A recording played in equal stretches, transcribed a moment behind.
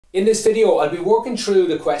In this video, I'll be working through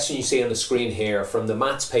the question you see on the screen here from the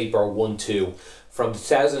Maths paper 1-2 from the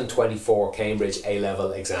 2024 Cambridge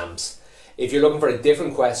A-Level exams. If you're looking for a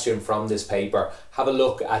different question from this paper, have a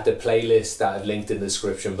look at the playlist that I've linked in the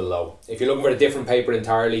description below. If you're looking for a different paper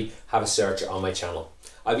entirely, have a search on my channel.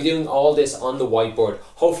 I'll be doing all this on the whiteboard,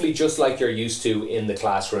 hopefully just like you're used to in the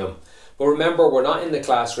classroom. But remember, we're not in the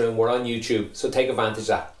classroom, we're on YouTube, so take advantage of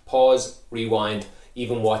that. Pause, rewind,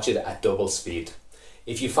 even watch it at double speed.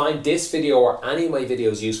 If you find this video or any of my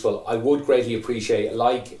videos useful, I would greatly appreciate a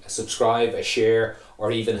like, a subscribe, a share,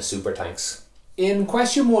 or even a super thanks. In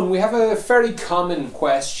question 1, we have a very common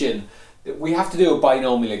question. We have to do a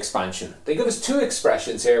binomial expansion. They give us two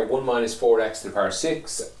expressions here, 1 minus 4x to the power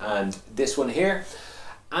 6 and this one here.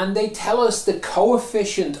 And they tell us the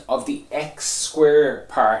coefficient of the x squared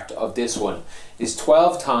part of this one is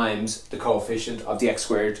 12 times the coefficient of the x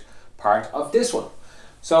squared part of this one.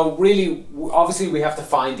 So really, obviously we have to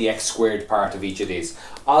find the x squared part of each of these.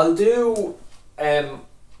 I'll do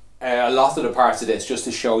a lot of the parts of this just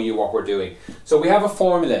to show you what we're doing. So we have a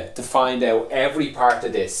formula to find out every part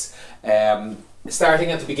of this.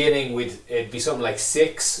 Starting at the beginning, it'd be something like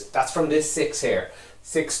 6. That's from this 6 here.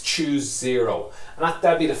 6 choose 0. And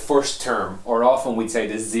that'd be the first term, or often we'd say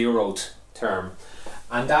the 0th term.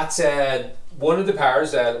 And that's one of the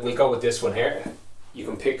powers. We'll go with this one here. You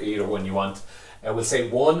can pick either one you want. We'll say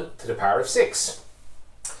 1 to the power of 6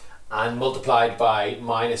 and multiplied by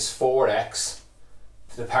minus 4x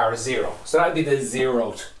to the power of 0. So that'd be the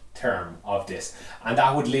 0th term of this. And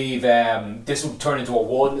that would leave, this would turn into a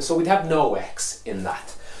 1, so we'd have no x in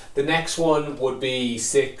that. The next one would be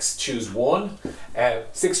 6 choose 1.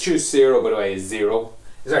 6 choose 0, by the way, is 0.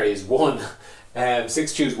 Sorry, is 1.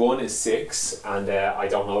 6 choose 1 is 6, and I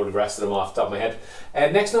don't know the rest of them off the top of my head.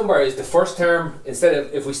 Next number is the first term. Instead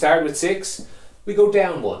of, if we start with 6, we go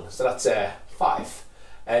down 1, so that's 5.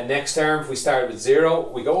 Next term, if we start with 0,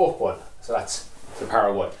 we go up 1, so that's the power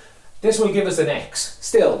of 1. This will give us an x.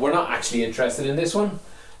 Still, we're not actually interested in this one.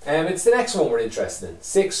 It's the next one we're interested in.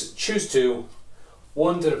 6 choose 2,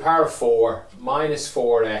 1 to the power of 4 minus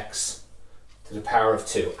 4x to the power of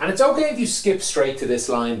 2. And it's okay if you skip straight to this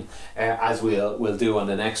line, as we'll do on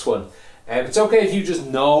the next one. It's okay if you just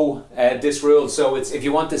know this rule. So it's, if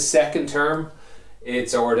you want the second term,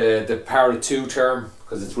 it's or the power of 2 term,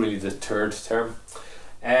 because it's really the third term.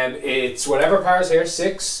 It's whatever powers here,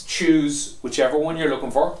 6, choose whichever one you're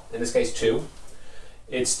looking for, in this case 2.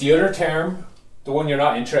 It's the other term, the one you're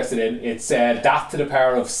not interested in, it's that to the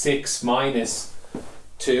power of 6 minus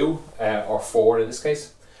 2, or 4 in this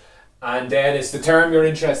case. And then it's the term you're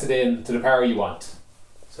interested in to the power you want.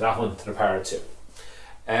 So that one to the power of 2.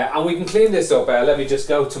 And we can clean this up. Let me just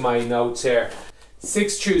go to my notes here.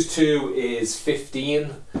 6 choose 2 is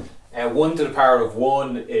 15. 1 to the power of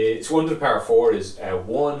 1 is 1 to the power of 4 is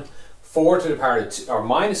 1. 4 to the power of 2, or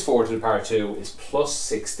minus 4 to the power of 2 is plus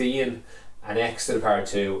 16, and x to the power of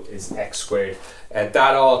 2 is x squared. That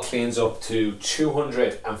all cleans up to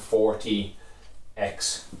 240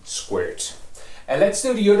 x squared. Let's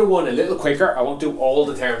do the other one a little quicker. I won't do all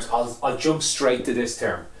the terms. I'll jump straight to this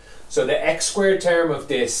term. So the x squared term of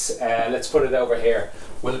this, let's put it over here,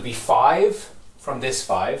 will be 5 from this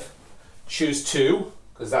 5. Choose 2,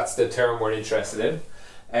 because that's the term we're interested in.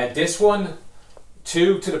 This one,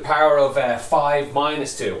 2 to the power of 5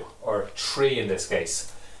 minus 2, or 3 in this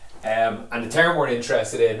case. And the term we're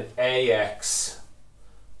interested in, ax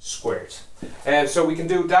squared. So we can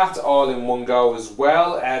do that all in one go as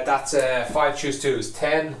well. That's 5 choose 2 is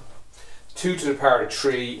 10. 2 to the power of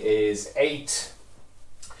 3 is 8.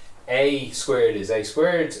 A squared is a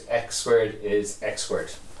squared. X squared is x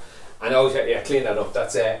squared. And oh yeah, clean that up.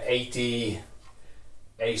 That's 80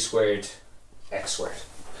 a squared x squared.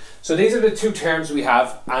 So these are the two terms we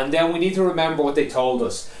have, and then we need to remember what they told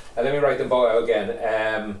us. Let me write them both out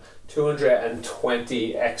again.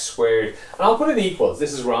 220 x squared, and I'll put in equals.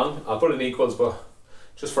 This is wrong. I'll put in equals, but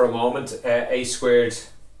just for a moment, a squared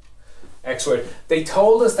x squared. They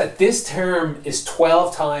told us that this term is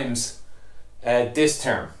 12 times this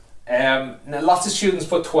term. Now lots of students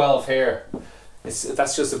put 12 here.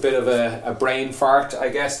 That's just a bit of a brain fart, I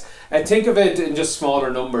guess. Think of it in just smaller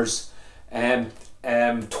numbers.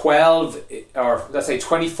 12, or let's say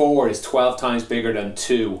 24 is 12 times bigger than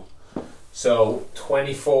 2. So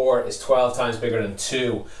 24 is 12 times bigger than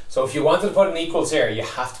 2. So if you wanted to put an equals here, you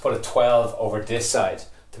have to put a 12 over this side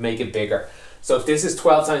to make it bigger. So if this is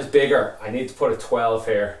 12 times bigger, I need to put a 12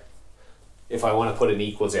 here if I want to put an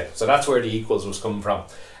equals in. So that's where the equals was coming from.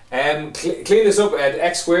 Clean this up at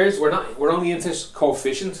x squares. We're only into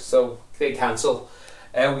coefficient, so they cancel.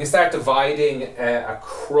 We can start dividing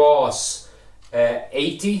across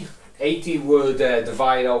 80. 80 would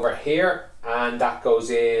divide over here, and that goes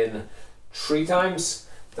in 3 times.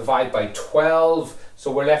 Divide by 12, so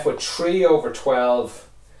we're left with 3 over 12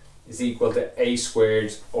 is equal to a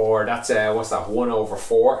squared, or that's what's that, 1 over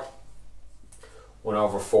 4. 1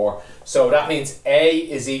 over 4. So that means a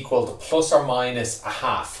is equal to plus or minus a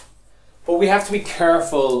half. But we have to be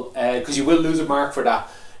careful because you will lose a mark for that.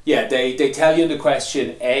 Yeah, they tell you in the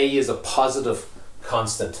question a is a positive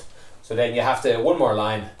constant. So then you have to, one more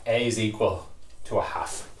line, a is equal to a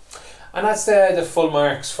half. And that's the full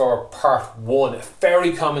marks for part 1. A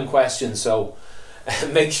very common question, so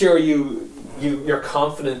make sure you're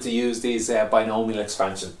confident to use these binomial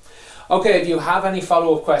expansion. Okay, if you have any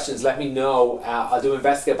follow-up questions, let me know. I'll do my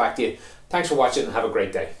best to get back to you. Thanks for watching and have a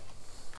great day.